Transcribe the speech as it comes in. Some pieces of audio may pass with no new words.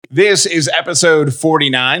This is episode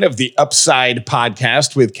 49 of the Upside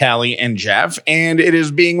Podcast with Callie and Jeff, and it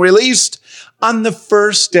is being released on the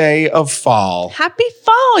first day of fall. Happy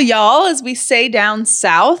fall, y'all, as we say down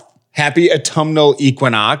south. Happy autumnal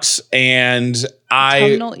equinox, and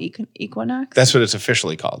Autumnal equinox? That's what it's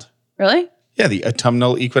officially called. Really? Yeah, the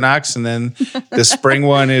autumnal equinox, and then the spring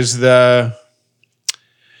one is the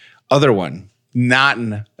other one, not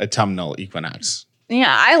an autumnal equinox.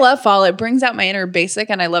 Yeah, I love fall. It brings out my inner basic,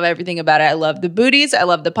 and I love everything about it. I love the booties. I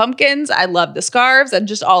love the pumpkins. I love the scarves, and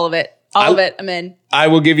just all of it. All of it. I'm in. I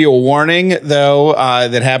will give you a warning, though,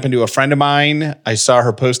 that happened to a friend of mine. I saw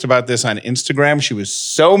her post about this on Instagram. She was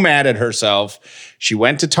so mad at herself. She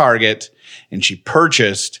went to Target, and she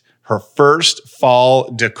purchased her first fall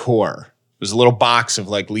decor. It was a little box of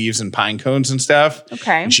like leaves and pine cones and stuff.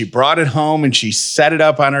 Okay. And she brought it home and she set it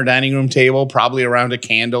up on her dining room table, probably around a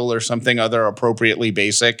candle or something other appropriately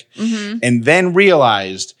basic. Mm-hmm. And then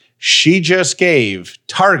realized she just gave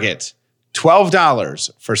Target $12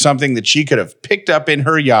 for something that she could have picked up in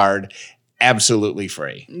her yard absolutely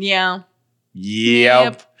free. Yeah.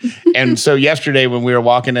 Yep. And so yesterday when we were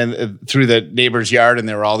walking in through the neighbor's yard and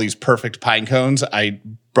there were all these perfect pine cones, I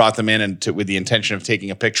brought them in and with the intention of taking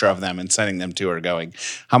a picture of them and sending them to her going,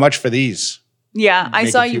 how much for these? Yeah, I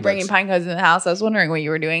saw you bringing bucks. pine cones in the house. I was wondering what you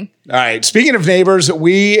were doing. All right. Speaking of neighbors,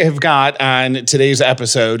 we have got on today's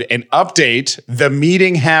episode an update. The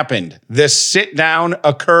meeting happened. The sit down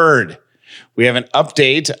occurred. We have an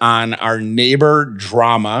update on our neighbor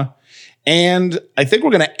drama. And I think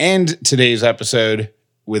we're going to end today's episode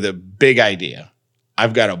with a big idea.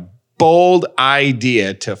 I've got a bold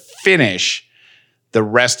idea to finish the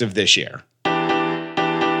rest of this year.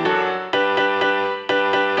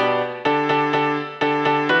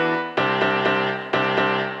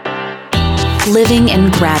 Living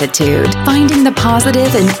in gratitude, finding the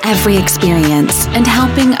positive in every experience, and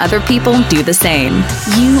helping other people do the same.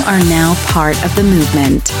 You are now part of the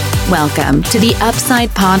movement. Welcome to the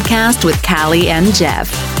Upside Podcast with Callie and Jeff.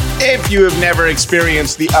 If you have never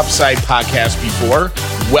experienced the Upside Podcast before,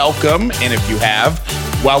 welcome. And if you have,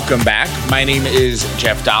 welcome back. My name is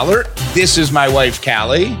Jeff Dollar. This is my wife,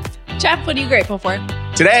 Callie. Jeff, what are you grateful for?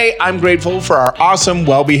 Today, I'm grateful for our awesome,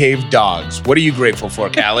 well-behaved dogs. What are you grateful for,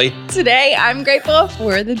 Callie? Today, I'm grateful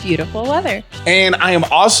for the beautiful weather. And I am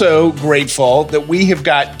also grateful that we have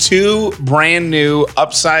got two brand new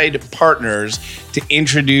Upside partners to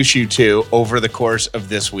introduce you to over the course of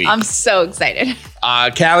this week. I'm so excited.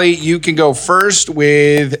 Callie, you can go first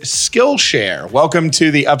with Skillshare. Welcome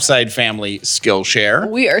to the Upside family, Skillshare.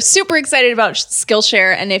 We are super excited about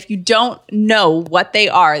Skillshare. And if you don't know what they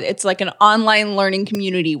are, it's like an online learning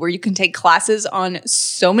community where you can take classes on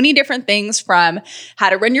so many different things, from how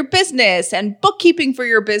to run your business and bookkeeping for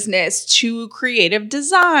your business to creative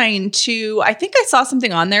design to, I think I saw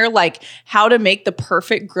something on there like how to make the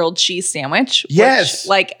perfect grilled cheese sandwich. Yes. Which,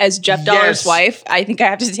 like as Jeff Dollar's wife, I think I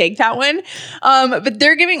have to take that one. But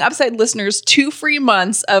they're giving Upside listeners 2 free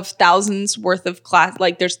months of thousands worth of class.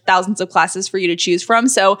 Like there's thousands of classes for you to choose from.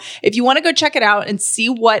 So if you want to go check it out and see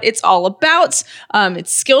what it's all about,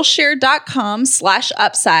 it's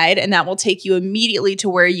Skillshare.com/upside. And that will take you immediately to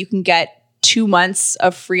where you can get 2 months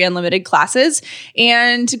of free unlimited classes,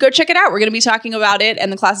 and to go check it out. We're going to be talking about it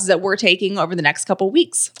and the classes that we're taking over the next couple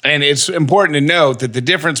weeks. And it's important to note that the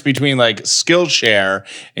difference between like Skillshare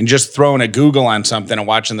and just throwing a Google on something and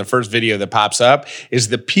watching the first video that pops up is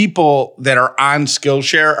the people that are on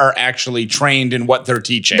Skillshare are actually trained in what they're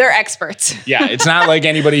teaching. They're experts. Yeah, it's not like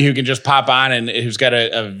anybody who can just pop on and who's got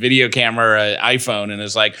a video camera or an iPhone and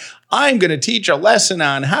is like, I'm going to teach a lesson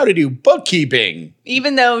on how to do bookkeeping.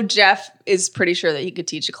 Even though Jeff is pretty sure that he could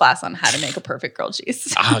teach a class on how to make a perfect grilled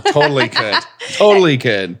cheese. Totally could. Totally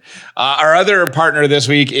could. Our other partner this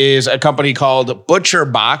week is a company called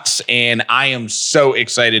ButcherBox, and I am so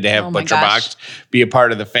excited to have ButcherBox be a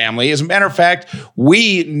part of the family. As a matter of fact,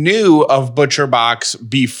 we knew of ButcherBox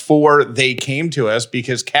before they came to us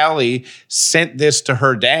because Callie sent this to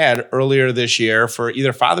her dad earlier this year for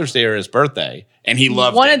either Father's Day or his birthday. And he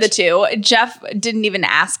loved one it. of the two. Jeff didn't even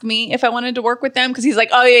ask me if I wanted to work with them because he's like,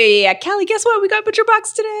 oh, yeah. Callie, guess what? We got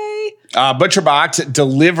ButcherBox today. ButcherBox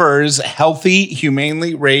delivers healthy,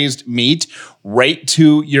 humanely raised meat right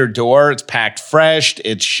to your door. It's packed fresh,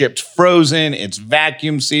 it's shipped frozen, it's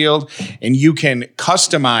vacuum sealed, and you can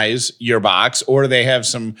customize your box, or they have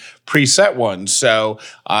some preset ones. So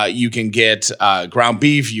you can get ground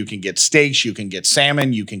beef, you can get steaks, you can get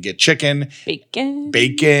salmon, you can get chicken,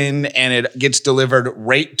 bacon, and it gets delivered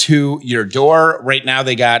right to your door. Right now,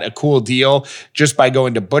 they got a cool deal. Just by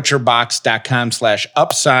going to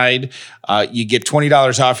butcherbox.com/upside, you get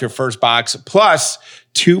 $20 off your first box plus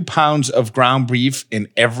 2 pounds of ground beef in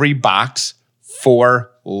every box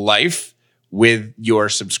for life with your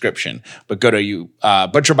subscription. But go to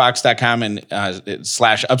butcherbox.com and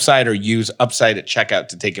 /upside or use upside at checkout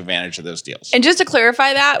to take advantage of those deals. And just to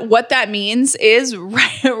clarify that, what that means is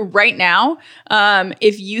right now,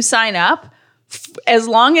 if you sign up, as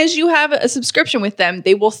long as you have a subscription with them,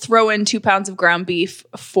 they will throw in 2 pounds of ground beef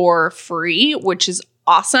for free, which is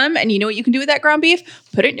awesome. And you know what you can do with that ground beef?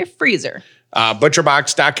 Put it in your freezer.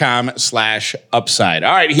 Butcherbox.com/upside.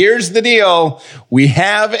 All right, here's the deal. We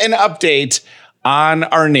have an update on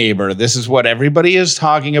our neighbor. This is what everybody is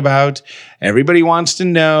talking about. Everybody wants to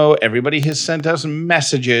know. Everybody has sent us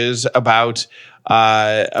messages about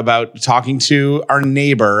talking to our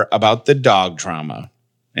neighbor about the dog drama.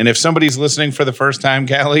 And if somebody's listening for the first time,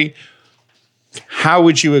 Callie, how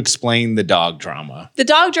would you explain the dog drama? The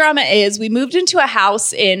dog drama is we moved into a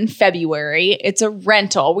house in February. It's a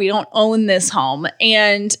rental. We don't own this home.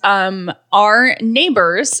 And our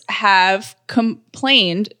neighbors have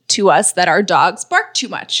complained to us that our dogs bark too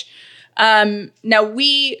much. Now,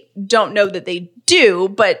 we don't know that they do,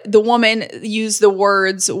 but the woman used the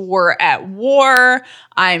words, "we're at war,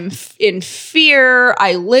 I'm in fear,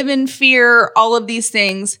 I live in fear," all of these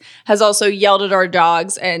things, has also yelled at our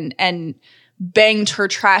dogs and banged her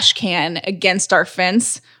trash can against our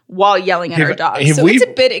fence while yelling at our dogs. So it's a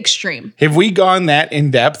bit extreme. Have we gone that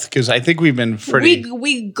in depth? Because I think we've been pretty...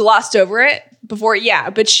 We glossed over it before,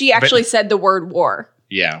 yeah, but she actually said the word war.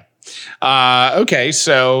 Yeah. Okay,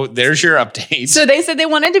 so there's your update. So they said they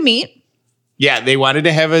wanted to meet. Yeah, they wanted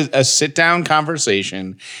to have a sit-down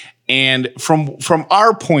conversation. And from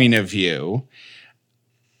our point of view...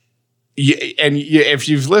 if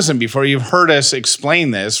you've listened before, you've heard us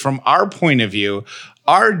explain this. From our point of view,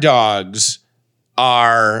 our dogs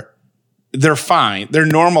they're fine. They're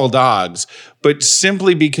normal dogs. But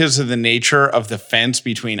simply because of the nature of the fence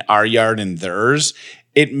between our yard and theirs,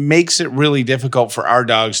 it makes it really difficult for our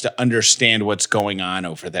dogs to understand what's going on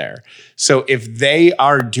over there. So if they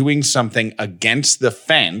are doing something against the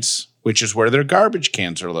fence, which is where their garbage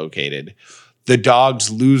cans are located, the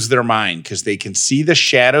dogs lose their mind because they can see the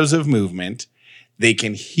shadows of movement. They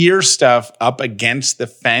can hear stuff up against the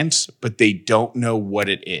fence, but they don't know what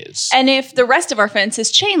it is. And if the rest of our fence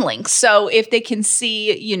is chain link, so if they can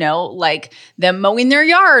see, like them mowing their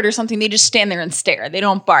yard or something, they just stand there and stare. They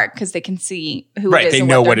don't bark because they can see who it is and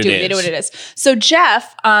what they're doing. They know what it is. So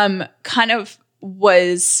Jeff kind of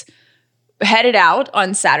was headed out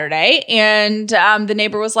on Saturday, and the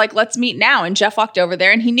neighbor was like, "Let's meet now." And Jeff walked over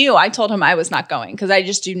there, and he knew. I told him I was not going because I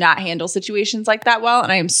just do not handle situations like that well,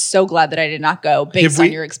 and I am so glad that I did not go based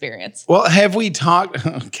on your experience. Well, have we talked?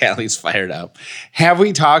 Callie's fired up. Have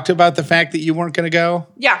we talked about the fact that you weren't going to go?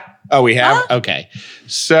 Yeah. Oh, we have? Okay.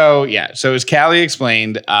 So, yeah. So as Callie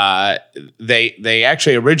explained, they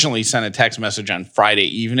actually originally sent a text message on Friday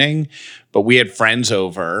evening, but we had friends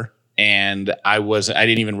over. And I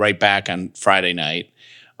didn't even write back on Friday night.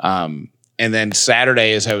 And then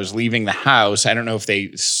Saturday, as I was leaving the house, I don't know if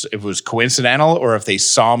it was coincidental or if they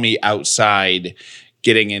saw me outside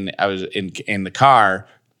getting in. I was in the car,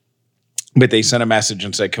 but they sent a message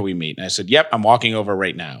and said, "Can we meet?" And I said, "Yep, I'm walking over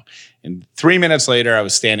right now." And 3 minutes later, I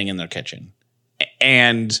was standing in their kitchen.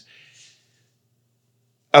 And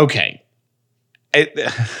okay,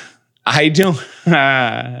 I don't.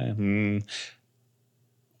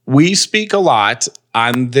 We speak a lot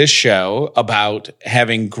on this show about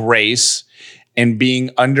having grace and being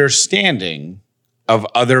understanding of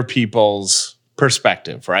other people's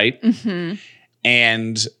perspective, right? Mm-hmm.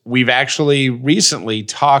 And we've actually recently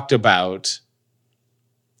talked about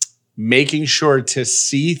making sure to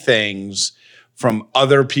see things from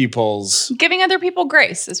other people's... Giving other people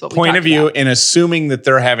grace is what we point of view about. And assuming that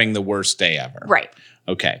they're having the worst day ever. Right.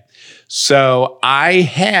 Okay. So I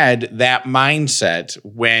had that mindset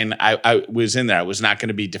when I was in there. I was not going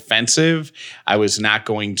to be defensive. I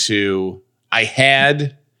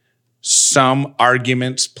had some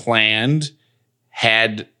arguments planned,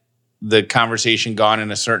 had the conversation gone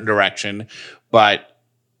in a certain direction, but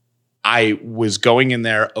I was going in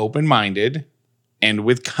there open-minded and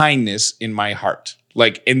with kindness in my heart.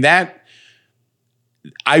 Like in that,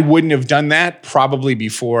 I wouldn't have done that probably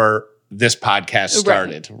before this podcast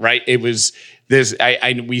started, right? It was this,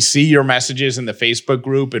 we see your messages in the Facebook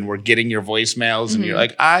group and we're getting your voicemails and you're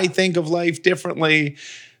like, "I think of life differently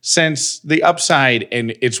since the upside."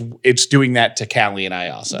 And it's doing that to Callie and I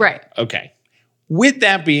also. Right. Okay. With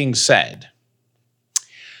that being said,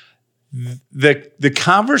 the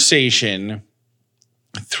conversation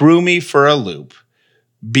threw me for a loop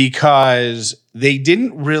because they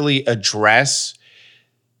didn't really address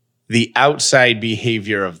the outside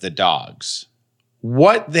behavior of the dogs.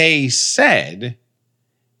 what they said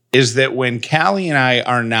is that when Callie and I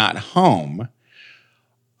are not home,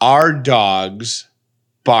 our dogs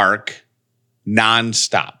bark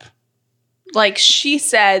nonstop. Like she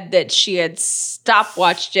said that she had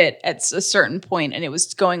stopwatched it at a certain point and it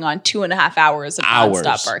was going on 2.5 hours of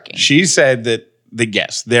nonstop barking. She said that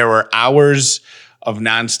there were hours of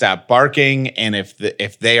nonstop barking, and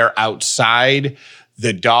if they are outside,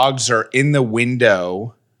 the dogs are in the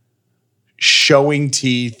window showing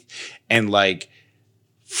teeth and like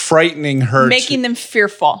frightening her, making them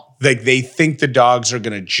fearful. Like they think the dogs are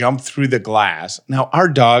going to jump through the glass. Now, our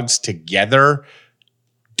dogs together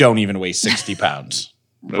don't even weigh 60 pounds.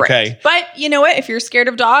 Okay. Right. But you know what? If you're scared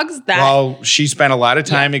of dogs, well, she spent a lot of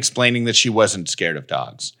time explaining that she wasn't scared of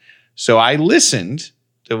dogs. So I listened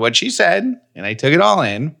to what she said and I took it all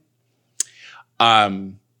in.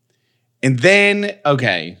 And then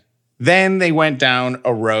they went down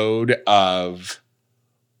a road of,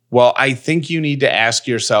 well, I think you need to ask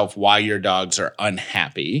yourself why your dogs are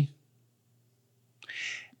unhappy.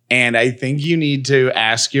 And I think you need to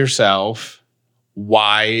ask yourself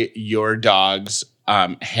why your dogs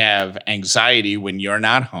have anxiety when you're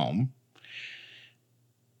not home.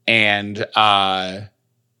 And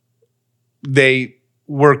they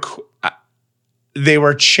were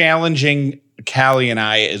challenging Callie and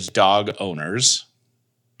I as dog owners.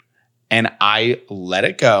 And I let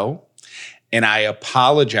it go. And I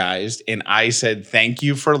apologized. And I said, thank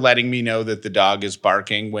you for letting me know that the dog is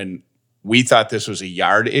barking when we thought this was a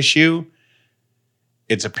yard issue.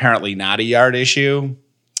 It's apparently not a yard issue.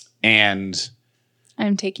 And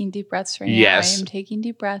I'm taking deep breaths right now. Yes. I am taking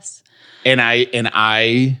deep breaths. And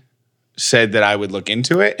I said that I would look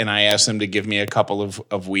into it. And I asked them to give me a couple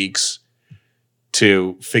of weeks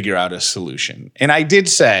to figure out a solution. And I did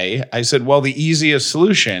say, I said, well, the easiest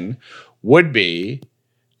solution would be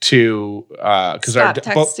to stop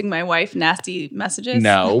texting my wife nasty messages.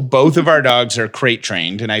 No, both of our dogs are crate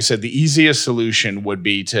trained. And I said the easiest solution would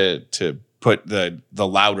be to put the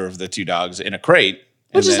louder of the two dogs in a crate.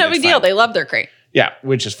 Which is no big deal. They love their crate. Yeah,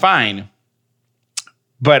 which is fine.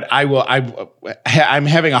 But I'm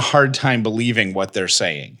having a hard time believing what they're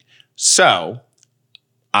saying. So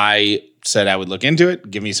I said I would look into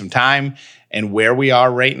it, give me some time. And where we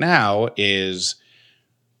are right now is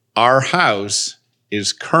our house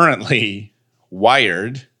is currently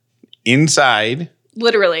wired inside.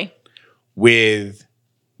 Literally. With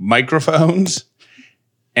microphones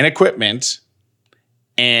and equipment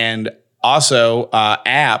and also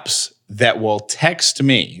apps that will text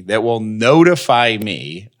me, that will notify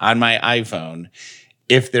me on my iPhone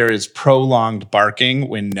if there is prolonged barking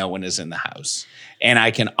when no one is in the house. And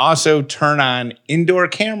I can also turn on indoor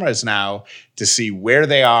cameras now to see where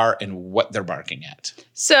they are and what they're barking at.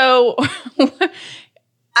 So,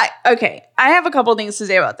 I have a couple things to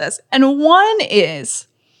say about this. And one is,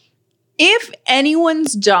 if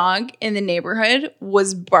anyone's dog in the neighborhood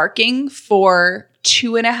was barking for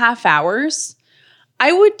 2.5 hours,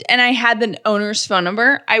 I would, and I had the owner's phone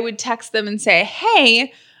number, I would text them and say,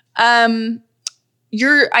 hey, I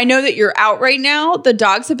know that you're out right now. The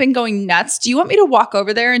dogs have been going nuts. Do you want me to walk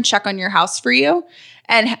over there and check on your house for you?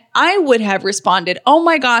 And I would have responded, oh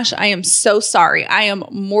my gosh, I am so sorry. I am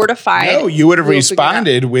mortified. No, you would have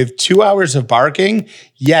responded with 2 hours of barking.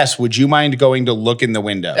 Yes. Would you mind going to look in the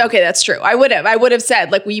window? Okay, that's true. I would have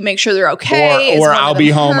said, like, will you make sure they're okay? Or I'll be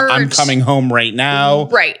home. Hurt? I'm coming home right now.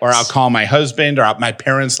 Right. Or I'll call my husband, or my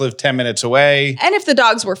parents live 10 minutes away. And if the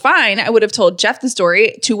dogs were fine, I would have told Jeff the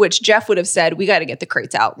story, to which Jeff would have said, we got to get the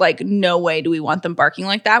crates out. Like, no way do we want them barking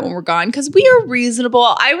like that when we're gone, because we are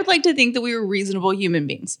reasonable. I would like to think that we were reasonable human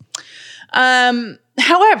beings.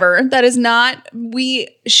 However, that is not, I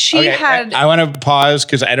want to pause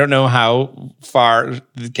because I don't know how far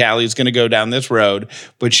Callie's going to go down this road,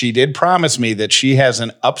 but she did promise me that she has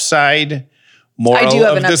an upside moral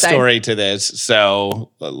of the story to this. So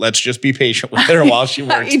let's just be patient with her while she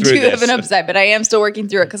works through this. I do have an upside, but I am still working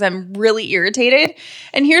through it because I'm really irritated.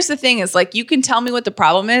 And here's the thing is, like, you can tell me what the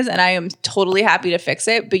problem is and I am totally happy to fix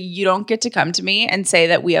it, but you don't get to come to me and say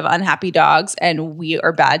that we have unhappy dogs and we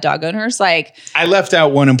are bad dog owners. Like, I left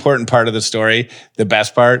out one important part of the story, the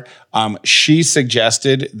best part. She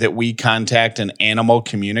suggested that we contact an animal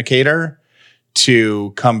communicator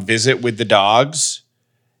to come visit with the dogs.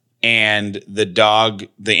 And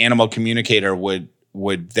the animal communicator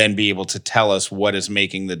would then be able to tell us what is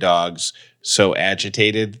making the dogs so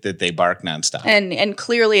agitated that they bark nonstop. And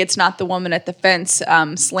clearly it's not the woman at the fence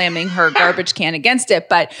slamming her garbage can against it,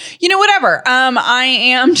 but whatever. I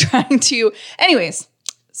am trying to, anyways.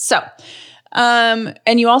 So,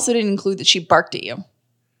 and you also didn't include that she barked at you.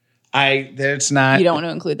 You don't want to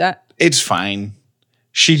include that? It's fine.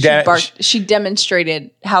 She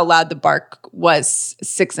demonstrated how loud the bark was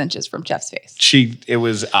 6 inches from Jeff's face. It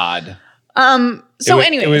was odd.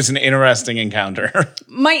 Anyway, it was an interesting encounter.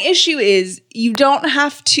 My issue is you don't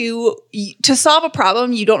have to solve a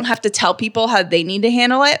problem. You don't have to tell people how they need to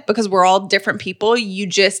handle it because we're all different people. You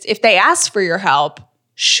just, if they ask for your help,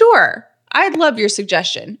 sure, I'd love your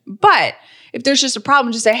suggestion. But if there's just a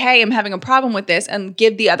problem, just say, hey, I'm having a problem with this and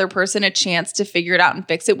give the other person a chance to figure it out and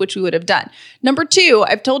fix it, which we would have done. Number 2,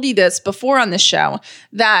 I've told you this before on this show,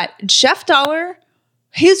 that Jeff Dollar,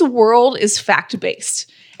 his world is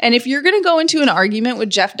fact-based. And if you're going to go into an argument with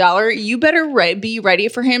Jeff Dollar, you better be ready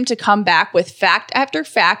for him to come back with fact after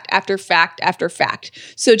fact after fact after fact.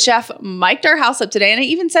 So Jeff mic'd our house up today, and I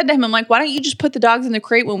even said to him, I'm like, why don't you just put the dogs in the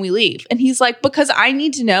crate when we leave? And he's like, because I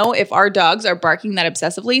need to know if our dogs are barking that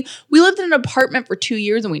obsessively. We lived in an apartment for 2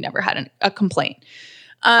 years, and we never had a complaint.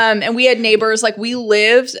 And we had neighbors, like we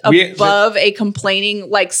lived above a complaining,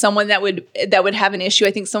 like someone that would have an issue.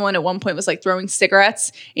 I think someone at one point was like throwing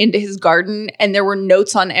cigarettes into his garden, and there were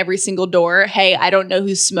notes on every single door. Hey, I don't know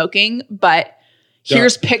who's smoking, but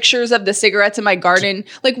here's pictures of the cigarettes in my garden.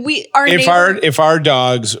 Like if our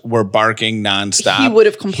dogs were barking nonstop, he would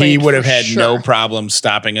have complained. He would have had no problem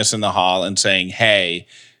stopping us in the hall and saying, hey,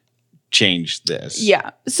 change this. Yeah.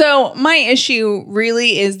 So my issue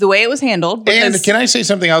really is the way it was handled. And can I say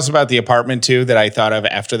something else about the apartment too that I thought of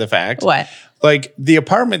after the fact? What? Like the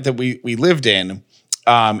apartment that we lived in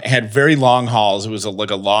had very long halls. It was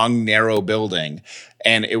like a long, narrow building,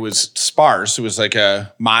 and it was sparse. It was like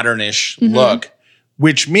a modernish look,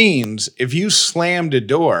 which means if you slammed a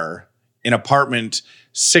door in apartment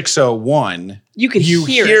 601, you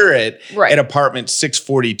hear it right at apartment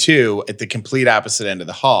 642 at the complete opposite end of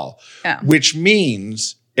the hall. Yeah. Which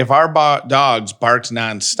means if our dogs barked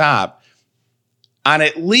nonstop, on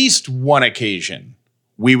at least one occasion,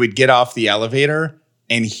 we would get off the elevator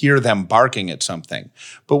and hear them barking at something.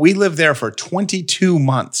 But we lived there for 22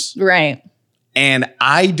 months. Right. And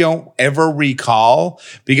I don't ever recall,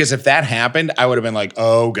 because if that happened, I would have been like,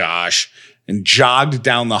 oh gosh, and jogged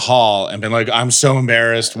down the hall and been like, I'm so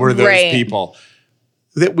embarrassed. We're those people.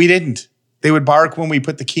 That we didn't. They would bark when we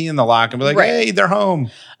put the key in the lock and be like, hey, they're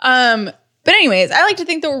home. But anyways, I like to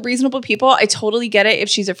think that we're reasonable people. I totally get it if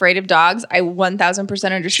she's afraid of dogs. I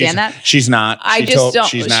 1000% understand that. She's not.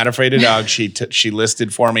 She's not afraid of dogs. She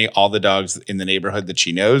listed for me all the dogs in the neighborhood that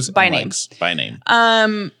she knows. By name. By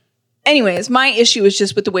name. Anyways, my issue is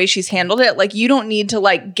just with the way she's handled it. Like, you don't need to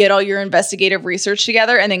like get all your investigative research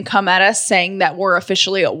together and then come at us saying that we're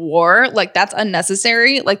officially at war. Like, that's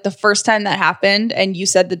unnecessary. Like, the first time that happened and you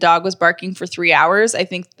said the dog was barking for 3 hours, I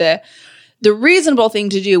think the reasonable thing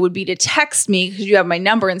to do would be to text me, because you have my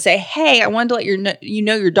number, and say, hey, I wanted to let you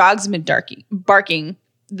know your dog's been barking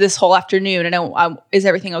this whole afternoon. And is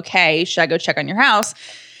everything okay? Should I go check on your house?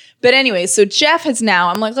 But anyway, so Jeff has now,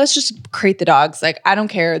 I'm like, let's just crate the dogs. Like, I don't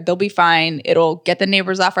care. They'll be fine. It'll get the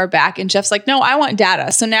neighbors off our back. And Jeff's like, no, I want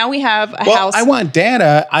data. So now we have a house. I want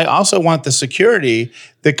data. I also want the security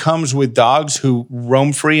that comes with dogs who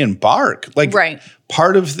roam free and bark. Like,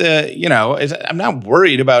 part of the, I'm not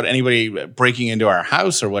worried about anybody breaking into our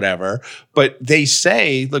house or whatever, but they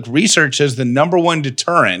say, look, research says the number one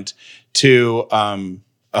deterrent to a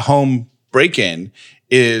home break-in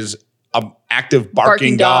is active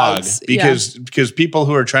barking dogs, because people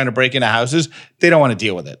who are trying to break into houses, they don't want to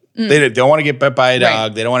deal with it. They don't want to get bit by a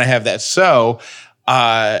dog. They don't want to have that. So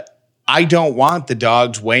I don't want the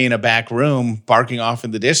dogs way in a back room barking off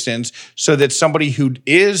in the distance, so that somebody who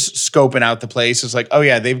is scoping out the place is like, oh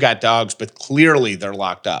yeah, they've got dogs, but clearly they're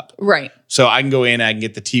locked up. Right. So I can go in, I can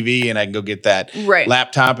get the TV, and I can go get that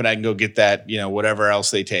laptop, and I can go get that, whatever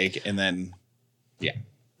else they take. And then, yeah.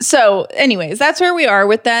 So anyways, that's where we are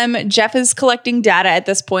with them. Jeff is collecting data at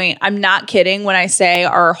this point. I'm not kidding when I say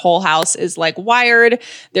our whole house is like wired.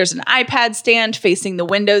 There's an iPad stand facing the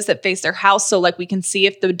windows that face their house. So like we can see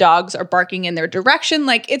if the dogs are barking in their direction.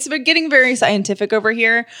 Like, it's getting very scientific over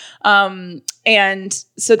here. And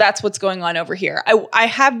so that's what's going on over here. I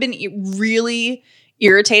have been really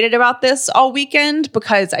irritated about this all weekend,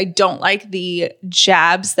 because I don't like the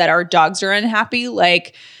jabs that our dogs are unhappy.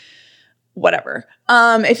 Like, whatever.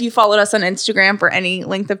 If you followed us on Instagram for any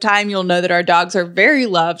length of time, you'll know that our dogs are very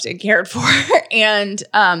loved and cared for. And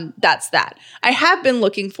that's that. I have been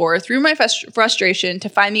looking through my frustration, to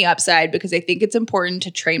find the upside, because I think it's important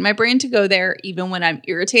to train my brain to go there even when I'm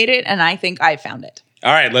irritated. And I think I found it.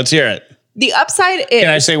 All right, let's hear it. The upside is... Can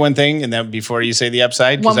I say one thing, and then before you say the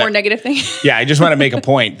upside? One more negative thing? Yeah, I just want to make a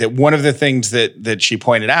point that one of the things that she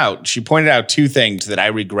pointed out two things that I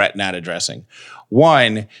regret not addressing.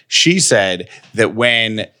 One, she said that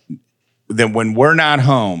when we're not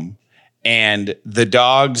home and the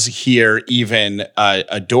dogs hear even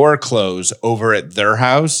a door close over at their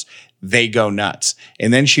house, they go nuts.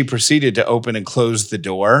 And then she proceeded to open and close the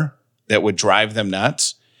door that would drive them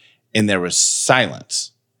nuts, and there was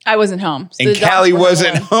silence. I wasn't home. So And Callie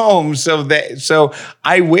wasn't home. So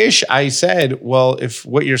I wish I said, well, if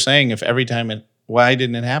what you're saying, if every time why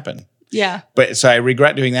didn't it happen? Yeah. But so I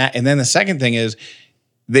regret doing that. And then the second thing is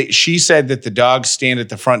that she said that the dogs stand at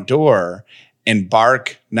the front door and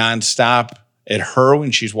bark nonstop at her when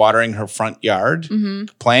she's watering her front yard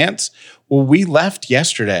plants. Well, we left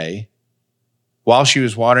yesterday while she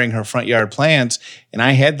was watering her front yard plants, and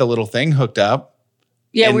I had the little thing hooked up.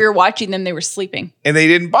 Yeah, we were watching them. They were sleeping. And they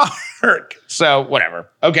didn't bark. So whatever.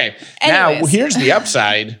 Okay. Anyways. Now here's the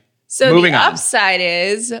upside. So moving the on. upside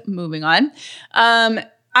is, moving on,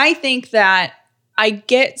 I think that I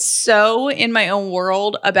get so in my own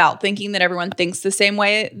world about thinking that everyone thinks the same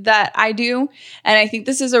way that I do. And I think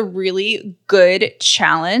this is a really good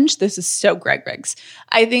challenge. This is so Greg Riggs.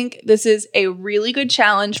 I think this is a really good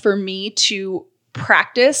challenge for me to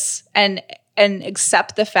practice and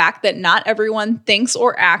accept the fact that not everyone thinks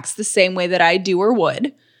or acts the same way that I do or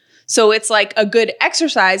would. So it's like a good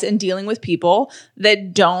exercise in dealing with people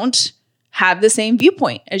that don't have the same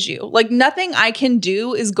viewpoint as you. Like nothing I can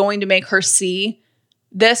do is going to make her see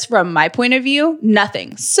this from my point of view.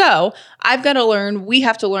 Nothing. So I've got to learn, we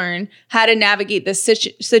have to learn how to navigate this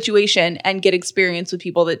situation and get experience with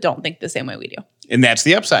people that don't think the same way we do. And that's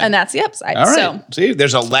the upside. And that's the upside. All right. So see,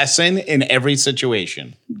 there's a lesson in every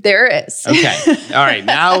situation. there is. Okay. All right.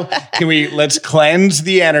 Now let's cleanse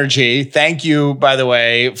the energy. Thank you, by the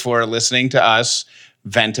way, for listening to us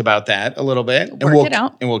vent about that a little bit. Work it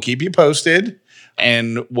out. And we'll keep you posted,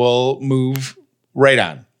 and we'll move right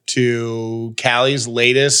on to Callie's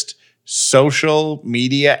latest social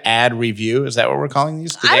media ad review. Is that what we're calling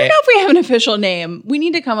these today? I don't know if we have an official name. We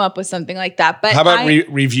need to come up with something like that. But how about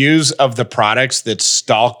reviews of the products that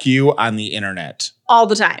stalk you on the internet? All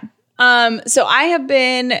the time. So I have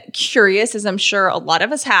been curious, as I'm sure a lot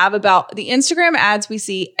of us have, about the Instagram ads we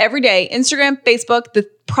see every day, Instagram, Facebook, the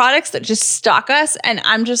products that just stalk us. And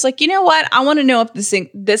I'm just like, you know what? I want to know if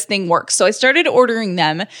this thing works. So I started ordering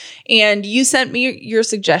them, and you sent me your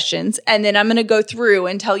suggestions. And then I'm going to go through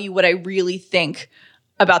and tell you what I really think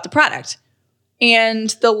about the product. And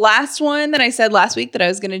the last one that I said last week that I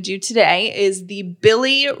was going to do today is the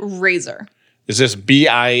Billy Razor. Is this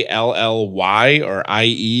Billy or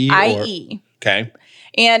IE? IE. Okay.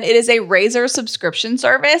 And it is a razor subscription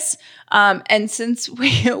service. And since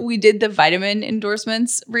we did the vitamin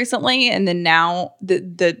endorsements recently, and then now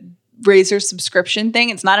the razor subscription thing,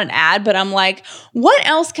 it's not an ad, but I'm like, what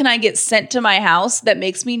else can I get sent to my house that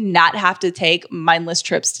makes me not have to take mindless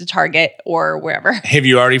trips to Target or wherever? Have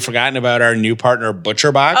you already forgotten about our new partner,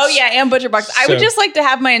 ButcherBox? Oh yeah, and ButcherBox. I would just like to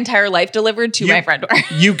have my entire life delivered to my front door.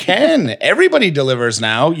 You can. Everybody delivers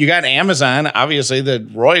now. You got Amazon, obviously the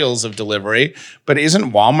royals of delivery, but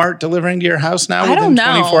isn't Walmart delivering to your house now within don't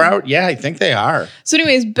know. 24 hours? Yeah, I think they are. So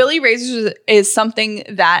anyways, Billy Razors is something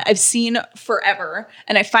that I've seen forever,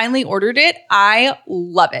 and I finally ordered it. I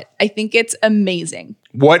love it. I think it's amazing.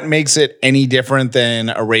 What makes it any different than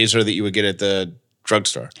a razor that you would get at the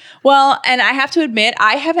drugstore? Well, and I have to admit,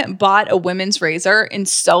 I haven't bought a women's razor in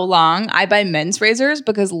so long. I buy men's razors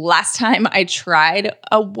because last time I tried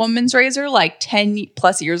a woman's razor like 10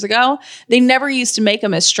 plus years ago, they never used to make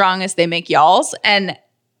them as strong as they make y'all's. And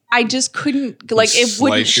I just couldn't, like, it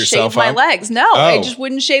wouldn't shave my legs. No, it just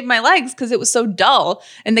wouldn't shave my legs because it was so dull.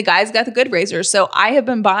 And the guys got the good razors. So I have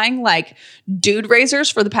been buying like dude razors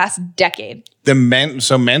for the past decade.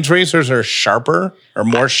 So men's razors are sharper or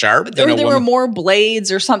more sharp than or a there woman? were more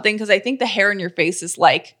blades or something, because I think the hair in your face is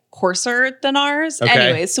like coarser than ours. Okay.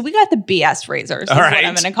 Anyways, so we got the BS razors, is All right. what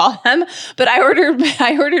I'm going to call them. But I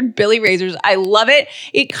ordered Billy Razors. I love it.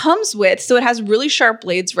 It comes with, so it has really sharp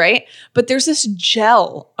blades, right? But there's this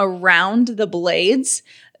gel around the blades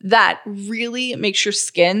that really makes your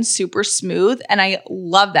skin super smooth. And I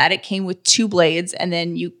love that. It came with 2 blades. And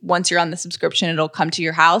then once you're on the subscription, it'll come to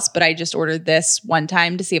your house. But I just ordered this one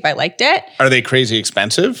time to see if I liked it. Are they crazy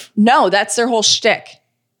expensive? No, that's their whole shtick.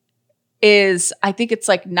 I think it's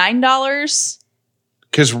like $9.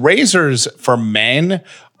 Because razors for men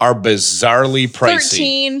are bizarrely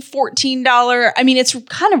pricey. $13, $14. I mean, it's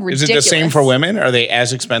kind of ridiculous. Is it the same for women? Are they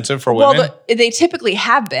as expensive for women? Well, they typically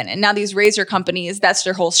have been. And now these razor companies, that's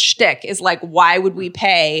their whole shtick, is like, why are you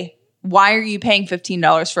paying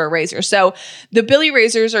 $15 for a razor? So the Billy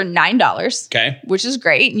Razors are $9. Okay. Which is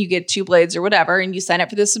great. And you get 2 blades or whatever, and you sign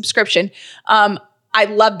up for the subscription. I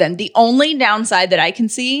love them. The only downside that I can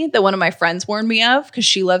see that one of my friends warned me of, because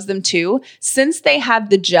she loves them too, since they have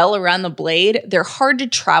the gel around the blade, they're hard to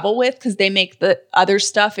travel with because they make the other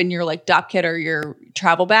stuff in your like dock kit or your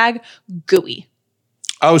travel bag gooey.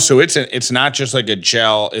 Oh, so it's not just like a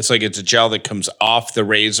gel. It's a gel that comes off the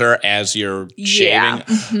razor as you're shaving.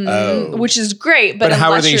 Mm-hmm. Which is great. But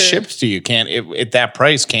how are they shipped to you? At that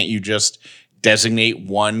price, can't you just designate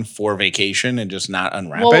one for vacation and just not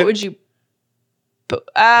unwrap it? What would you...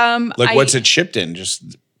 what's it shipped in?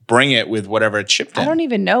 Just bring it with whatever it's shipped in. I don't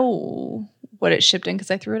even know what it's shipped in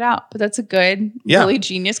because I threw it out. But that's a good, really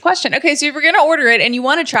genius question. Okay, so if you're going to order it and you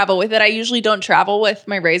want to travel with it, I usually don't travel with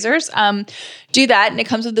my razors. Do that. And it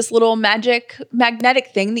comes with this little magnetic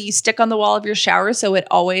thing that you stick on the wall of your shower. So it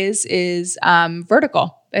always is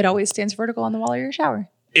vertical. It always stands vertical on the wall of your shower.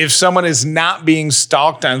 If someone is not being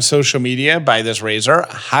stalked on social media by this razor,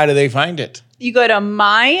 how do they find it? You go to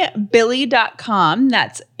mybillie.com.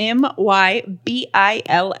 That's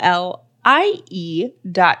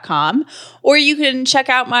MYBILLIE.com. Or you can check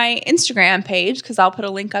out my Instagram page because I'll put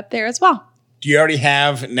a link up there as well. Do you already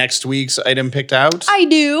have next week's item picked out? I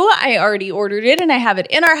do. I already ordered it and I have it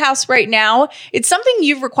in our house right now. It's something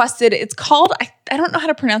you've requested. It's called, I don't know how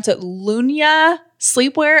to pronounce it, Lunya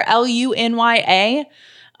Sleepwear, Lunya.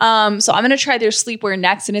 So I'm going to try their sleepwear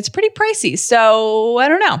next and it's pretty pricey. So I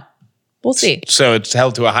don't know. We'll see. So it's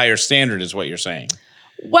held to a higher standard is what you're saying.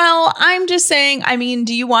 Well, I'm just saying,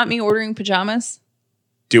 do you want me ordering pajamas?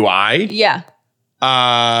 Do I? Yeah.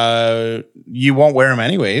 You won't wear them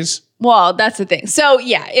anyways. Well, that's the thing. So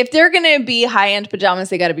yeah, if they're going to be high-end pajamas,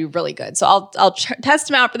 they got to be really good. So I'll test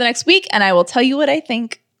them out for the next week and I will tell you what I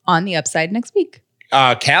think on the Upside next week.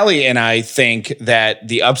 Callie and I think that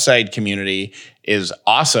the Upside community is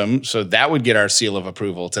awesome. So that would get our seal of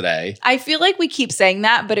approval today. I feel like we keep saying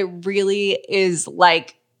that, but it really is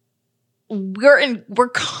like we're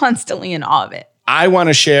constantly in awe of it. I want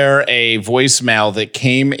to share a voicemail that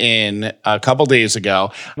came in a couple days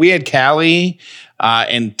ago. We had Callie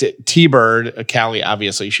and T-Bird. Callie,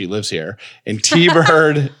 obviously, she lives here. And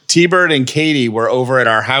T-Bird and Katie were over at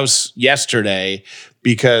our house yesterday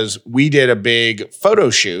because we did a big photo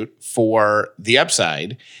shoot for the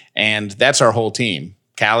Upside. And that's our whole team.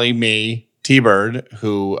 Callie, me, T-Bird,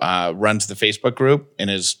 who runs the Facebook group and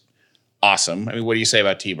is awesome. What do you say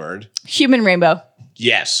about T-Bird? Human rainbow.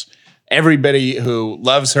 Yes. Everybody who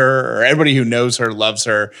loves her or everybody who knows her loves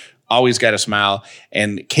her. Always got a smile.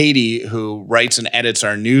 And Katie, who writes and edits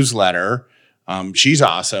our newsletter, she's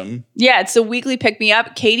awesome. Yeah, it's a weekly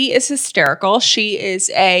pick-me-up. Katie is hysterical. She is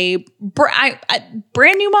a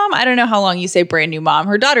brand new mom. I don't know how long you say brand new mom.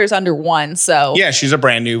 Her daughter's under 1, so... Yeah, she's a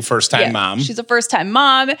brand new first-time mom. She's a first-time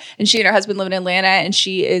mom, and she and her husband live in Atlanta, and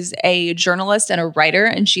she is a journalist and a writer,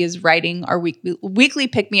 and she is writing our weekly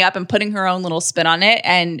pick-me-up and putting her own little spin on it,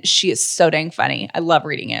 and she is so dang funny. I love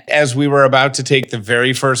reading it. As we were about to take the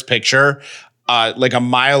very first picture, like a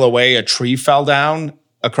mile away, a tree fell down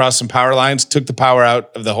across some power lines, took the power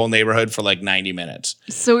out of the whole neighborhood for like 90 minutes.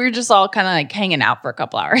 So we were just all kind of like hanging out for a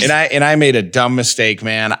couple hours. And I made a dumb mistake,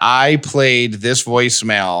 man. I played this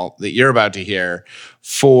voicemail that you're about to hear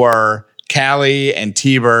for Callie and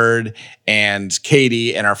T-Bird and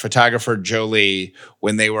Katie and our photographer Jolie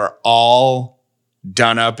when they were all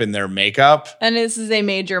done up in their makeup. And this is a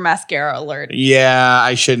major mascara alert. Yeah,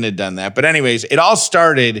 I shouldn't have done that. But anyways, it all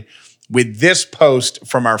started with this post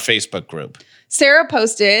from our Facebook group. Sarah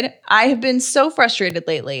posted, I have been so frustrated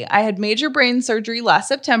lately. I had major brain surgery last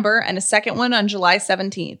September and a second one on July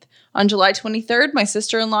 17th. On July 23rd, my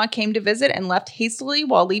sister-in-law came to visit and left hastily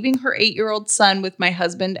while leaving her 8-year-old son with my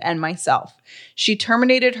husband and myself. She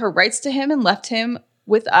terminated her rights to him and left him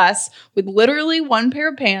with us with literally 1 pair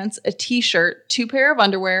of pants, a t-shirt, 2 pair of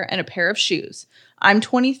underwear, and a pair of shoes. I'm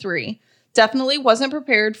 23. Definitely wasn't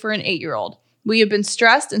prepared for an 8-year-old. We have been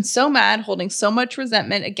stressed and so mad, holding so much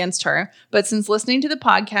resentment against her. But since listening to the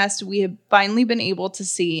podcast, we have finally been able to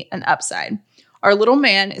see an upside. Our little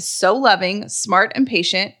man is so loving, smart, and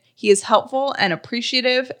patient. He is helpful and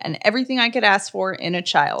appreciative and everything I could ask for in a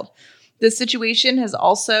child. This situation has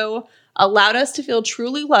also allowed us to feel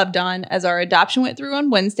truly loved on as our adoption went through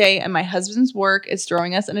on Wednesday and my husband's work is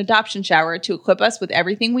throwing us an adoption shower to equip us with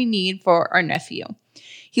everything we need for our nephew.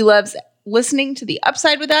 He loves listening to the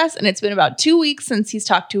Upside with us, and it's been about 2 weeks since he's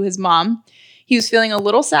talked to his mom. He was feeling a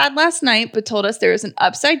little sad last night, but told us there is an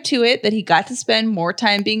upside to it that he got to spend more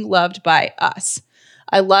time being loved by us.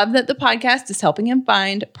 I love that the podcast is helping him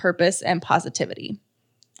find purpose and positivity.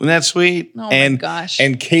 Isn't that sweet? Oh my gosh.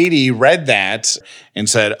 And Katie read that and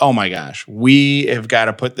said, oh my gosh, we have got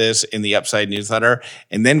to put this in the Upside newsletter,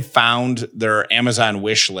 and then found their Amazon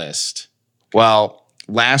wish list. Well,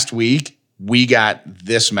 last week, we got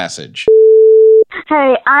this message.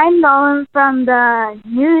 Hey, I'm Nolan from the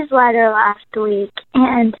newsletter last week,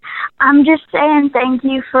 and I'm just saying thank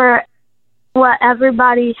you for what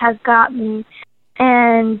everybody has got me.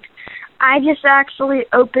 And I just actually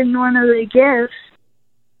opened one of the gifts,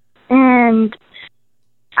 and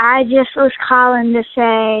I just was calling to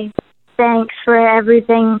say thanks for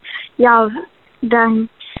everything y'all have done.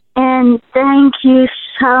 And thank you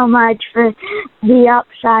so much for the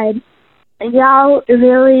upside. Y'all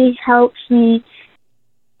really helped me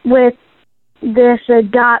with this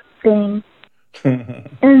adopt thing.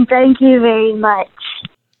 And thank you very much.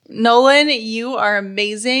 Nolan, you are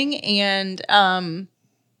amazing. And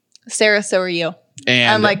Sarah, so are you.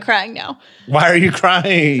 And I'm like crying now. why are you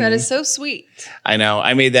crying? That is so sweet. I know.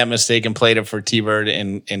 I made that mistake and played it for T-Bird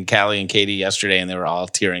and Callie and Katie yesterday, and they were all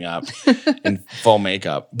tearing up in full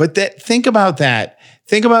makeup. But think about that.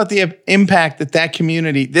 Think about the impact that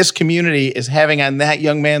community, this community, is having on that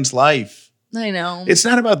young man's life. I know. It's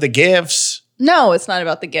not about the gifts. No, it's not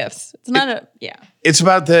about the gifts. It's not It's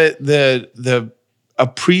about the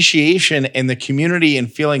appreciation and the community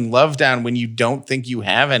and feeling loved on when you don't think you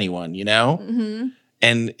have anyone, you know? Mm-hmm.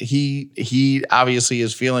 And he obviously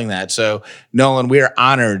is feeling that. So, Nolan, we are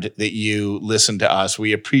honored that you listen to us.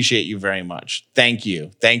 We appreciate you very much. Thank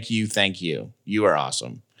you. Thank you. Thank you. You are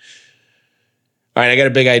awesome. All right, I got a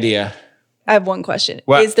big idea. I have one question.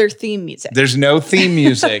 What? Is there theme music? There's no theme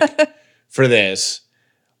music for this,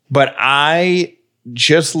 but I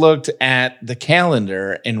just looked at the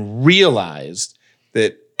calendar and realized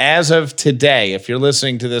that as of today, if you're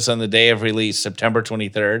listening to this on the day of release, September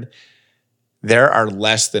 23rd, there are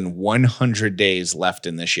less than 100 days left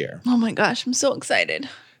in this year. Oh my gosh, I'm so excited.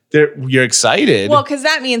 You're excited? Well, because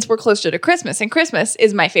that means we're closer to Christmas, and Christmas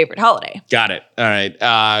is my favorite holiday. Got it. All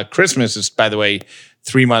right. Christmas is, by the way,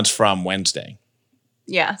 3 months from Wednesday.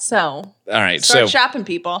 Yeah, so All right. start shopping,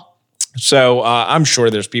 people. So I'm sure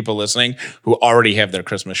there's people listening who already have their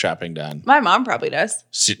Christmas shopping done. My mom probably does.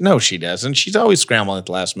 No, she doesn't. She's always scrambling at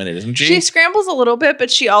the last minute, isn't she? She scrambles a little bit,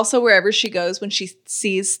 but she also, wherever she goes, when she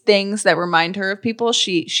sees things that remind her of people,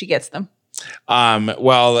 she gets them.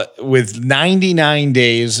 Well, with 99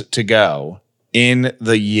 days to go in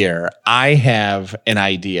the year, I have an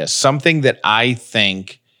idea, something that I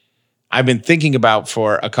think I've been thinking about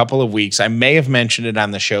for a couple of weeks. I may have mentioned it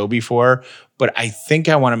on the show before, but I think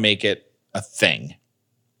I want to make it a thing.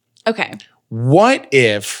 Okay. What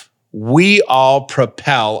if we all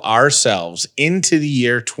propel ourselves into the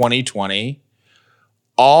year 2020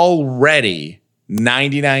 already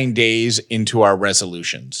 99 days into our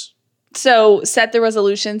resolutions? So set the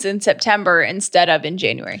resolutions in September instead of in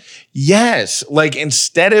January. Yes. Like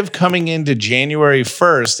instead of coming into January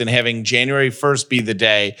 1st and having January 1st be the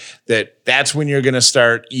day that's when you're going to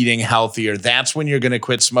start eating healthier. That's when you're going to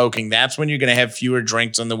quit smoking. That's when you're going to have fewer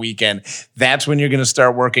drinks on the weekend. That's when you're going to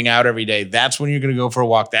start working out every day. That's when you're going to go for a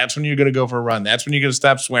walk. That's when you're going to go for a run. That's when you're going to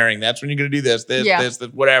stop swearing. That's when you're going to do this,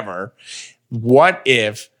 whatever. What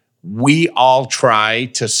if we all try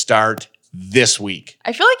to start this week?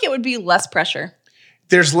 I feel like it would be less pressure.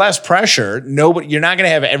 There's less pressure. You're not going to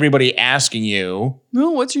have everybody asking you,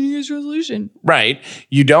 "Oh, what's your New Year's resolution?" Right.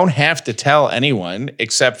 You don't have to tell anyone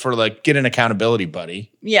except for get an accountability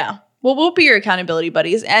buddy. Yeah. Well, we'll be your accountability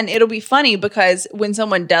buddies. And it'll be funny because when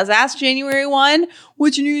someone does ask January 1,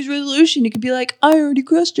 what's your New Year's resolution? You could be like, I already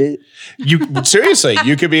crushed it. Seriously,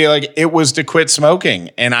 you could be like, it was to quit smoking.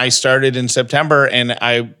 And I started in September and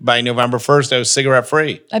by November 1st, I was cigarette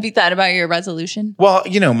free. Have you thought about your resolution? Well,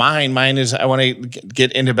 mine is I want to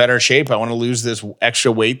get into better shape. I want to lose this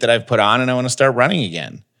extra weight that I've put on and I want to start running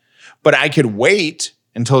again. But I could wait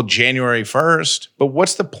until January 1st. But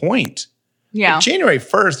what's the point? Yeah. Like January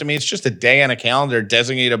 1st, I mean, it's just a day on a calendar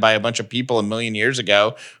designated by a bunch of people a million years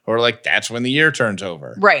ago who are like, that's when the year turns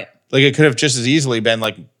over. Right. Like it could have just as easily been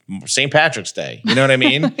like St. Patrick's Day. You know what I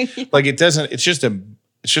mean? Yeah. Like it's just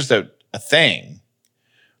a thing.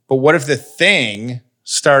 But what if the thing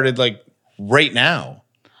started like right now?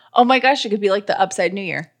 Oh my gosh, it could be like the Upside New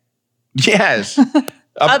Year. Yes.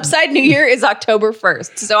 Upside New Year is October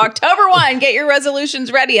 1st. So October 1, get your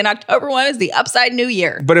resolutions ready. And October 1 is the Upside New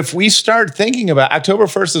Year. But if we start thinking about October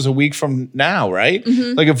 1st is a week from now, right?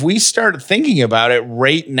 Mm-hmm. Like if we start thinking about it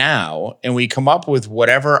right now and we come up with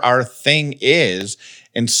whatever our thing is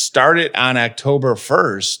and start it on October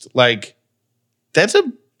 1st, like that's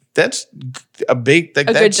a big, like,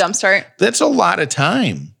 good jump start. That's a lot of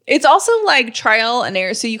time. It's also like trial and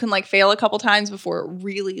error. So you can like fail a couple times before it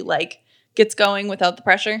really like gets going without the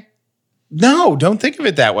pressure. No, don't think of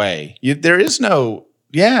it that way. There is no.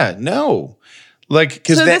 Like,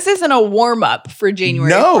 so this isn't a warm up for January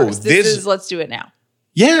 1st. This is let's do it now.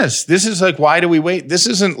 Yes, this is like, why do we wait? This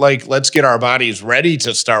isn't like, let's get our bodies ready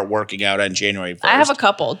to start working out on January 1st. I have a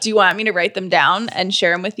couple. Do you want me to write them down and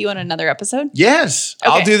share them with you on another episode? Yes,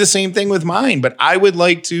 Okay. I'll do the same thing with mine, but I would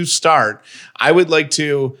like to start. I would like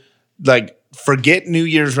to forget New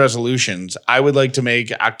Year's resolutions. I would like to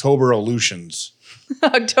make October-olutions.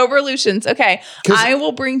 October-olutions. Okay. 'Cause- I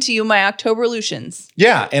will bring to you my October-olutions.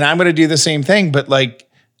 Yeah, and I'm going to do the same thing, but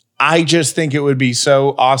I just think it would be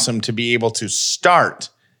so awesome to be able to start.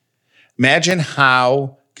 Imagine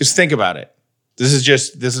how, because think about it. This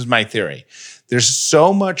is my theory. There's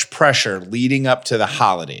so much pressure leading up to the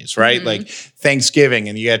holidays, right? Mm-hmm. Like Thanksgiving,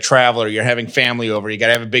 and you got to travel, or you're having family over, you got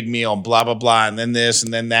to have a big meal, and blah, blah, blah, and then this,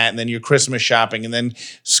 and then that, and then your Christmas shopping, and then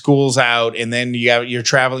school's out, and then you're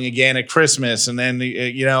traveling again at Christmas, and then,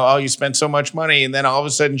 you spend so much money, and then all of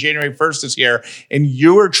a sudden January 1st is here, and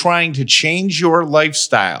you're trying to change your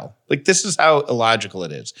lifestyle. Like, this is how illogical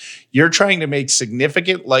it is. You're trying to make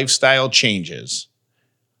significant lifestyle changes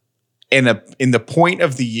in the point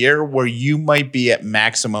of the year where you might be at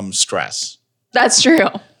maximum stress. That's true.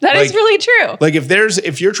 That is really true. Like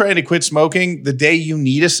if you're trying to quit smoking, the day you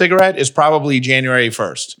need a cigarette is probably January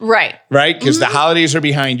 1st. Right. Right? Because the holidays are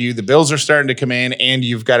behind you, the bills are starting to come in, and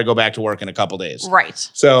you've got to go back to work in a couple days. Right.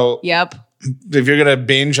 So Yep. if you're going to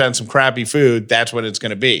binge on some crappy food, that's what it's going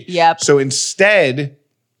to be. Yep. So instead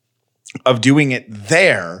of doing it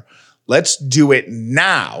there, let's do it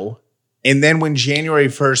now. And then when January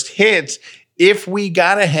 1st hits, if we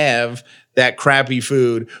got to have that crappy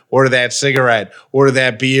food or that cigarette or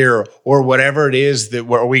that beer or whatever it is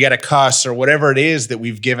or we got to cuss or whatever it is that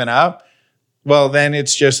we've given up, well, then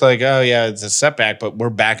it's just like, oh yeah, it's a setback, but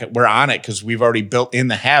we're on it because we've already built in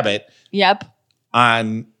the habit. Yep.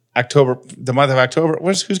 On October, the month of October.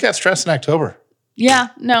 Who's got stress in October? Yeah,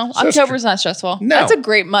 no, October's not stressful. No. That's a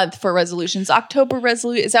great month for resolutions. October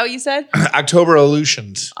resolution. Is that what you said?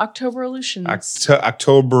 October-olutions. October-olutions.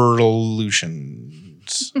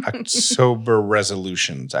 October-olutions. October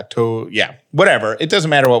resolutions. Whatever. It doesn't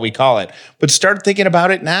matter what we call it. But start thinking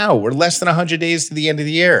about it now. We're less than 100 days to the end of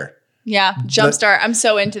the year. Yeah, jumpstart. I'm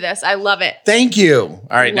so into this. I love it. Thank you. All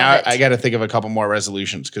right, Love now it. I got to think of a couple more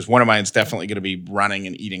resolutions because one of mine is definitely going to be running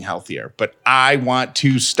and eating healthier. But I want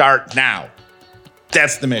to start now.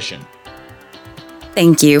 That's the mission.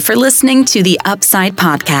 Thank you for listening to the Upside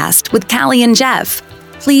Podcast with Callie and Jeff.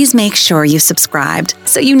 Please make sure you subscribed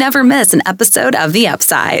so you never miss an episode of The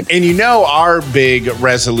Upside. And our big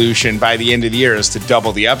resolution by the end of the year is to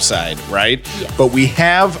double the upside, right? Yes. But we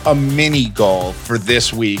have a mini goal for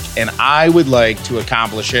this week, and I would like to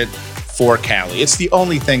accomplish it for Callie. It's the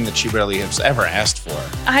only thing that she really has ever asked for.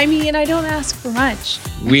 I mean, I don't ask for much.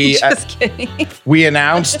 We Just kidding. we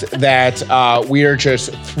announced that we are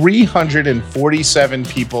just 347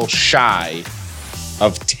 people shy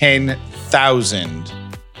of 10,000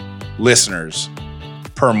 listeners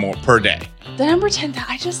per day. The number 10,000.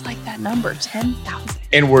 I just like that number, 10,000.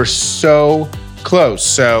 And we're so close.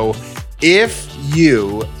 So if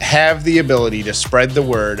you have the ability to spread the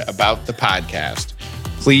word about the podcast,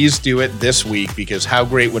 please do it this week, because how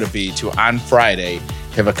great would it be to, on Friday,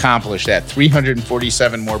 have accomplished that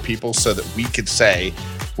 347 more people so that we could say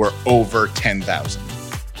we're over 10,000.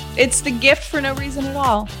 It's the gift for no reason at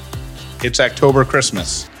all. It's October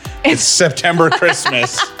Christmas. It's September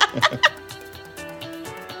Christmas.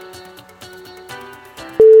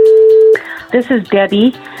 This is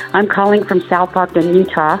Debbie. I'm calling from South Ogden,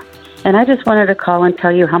 Utah. And I just wanted to call and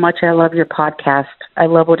tell you how much I love your podcast. I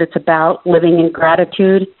love what it's about, living in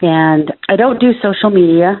gratitude. And I don't do social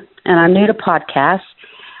media, and I'm new to podcasts.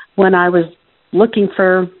 When I was looking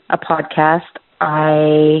for a podcast,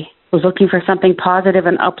 I was looking for something positive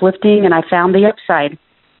and uplifting, and I found The Upside.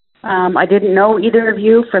 I didn't know either of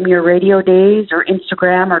you from your radio days or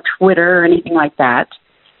Instagram or Twitter or anything like that,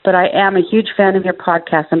 but I am a huge fan of your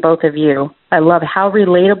podcast and both of you. I love how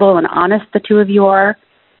relatable and honest the two of you are,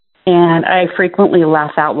 and I frequently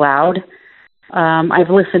laugh out loud.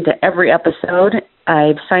 I've listened to every episode.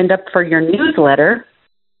 I've signed up for your newsletter,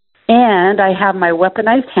 and I have my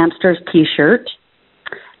Weaponized Hamsters t-shirt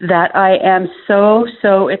that I am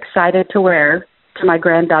so excited to wear to my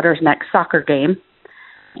granddaughter's next soccer game.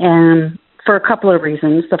 And for a couple of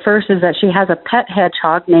reasons. The first is that she has a pet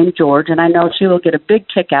hedgehog named George, and I know she will get a big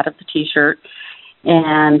kick out of the t-shirt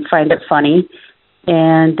and find it funny.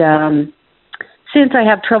 And since I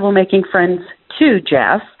have trouble making friends too,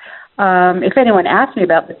 Jeff, if anyone asks me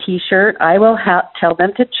about the t-shirt, I will tell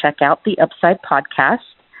them to check out the Upside podcast.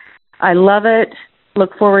 I love it.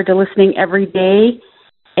 Look forward to listening every day.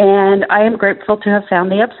 And I am grateful to have found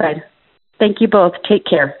the Upside. Thank you both. Take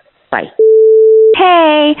care. Bye.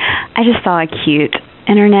 Hey, I just saw a cute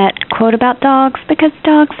internet quote about dogs because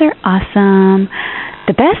dogs are awesome.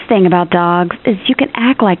 The best thing about dogs is you can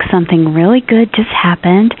act like something really good just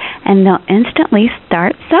happened and they'll instantly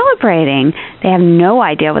start celebrating. They have no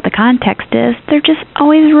idea what the context is. They're just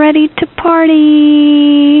always ready to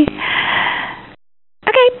party.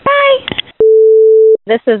 Okay, bye.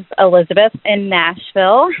 This is Elizabeth in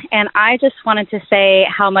Nashville, and I just wanted to say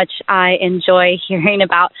how much I enjoy hearing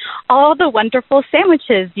about all the wonderful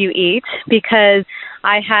sandwiches you eat, because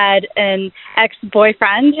I had an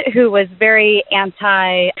ex-boyfriend who was very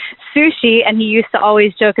anti-sushi, and he used to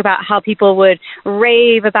always joke about how people would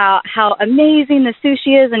rave about how amazing the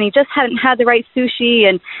sushi is, and he just hadn't had the right sushi,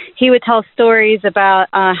 and he would tell stories about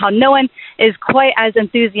how no one is quite as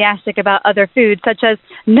enthusiastic about other foods, such as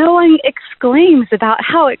no one exclaims about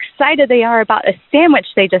how excited they are about a sandwich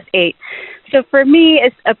they just ate. So for me,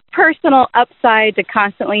 it's a personal upside to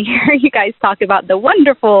constantly hear you guys talk about the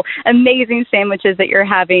wonderful, amazing sandwiches that you're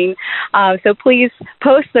having. So please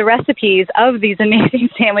post the recipes of these amazing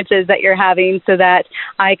sandwiches that you're having so that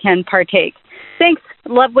I can partake. Thanks.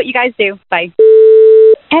 Love what you guys do. Bye.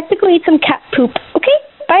 I have to go eat some cat poop. Okay?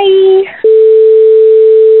 Bye.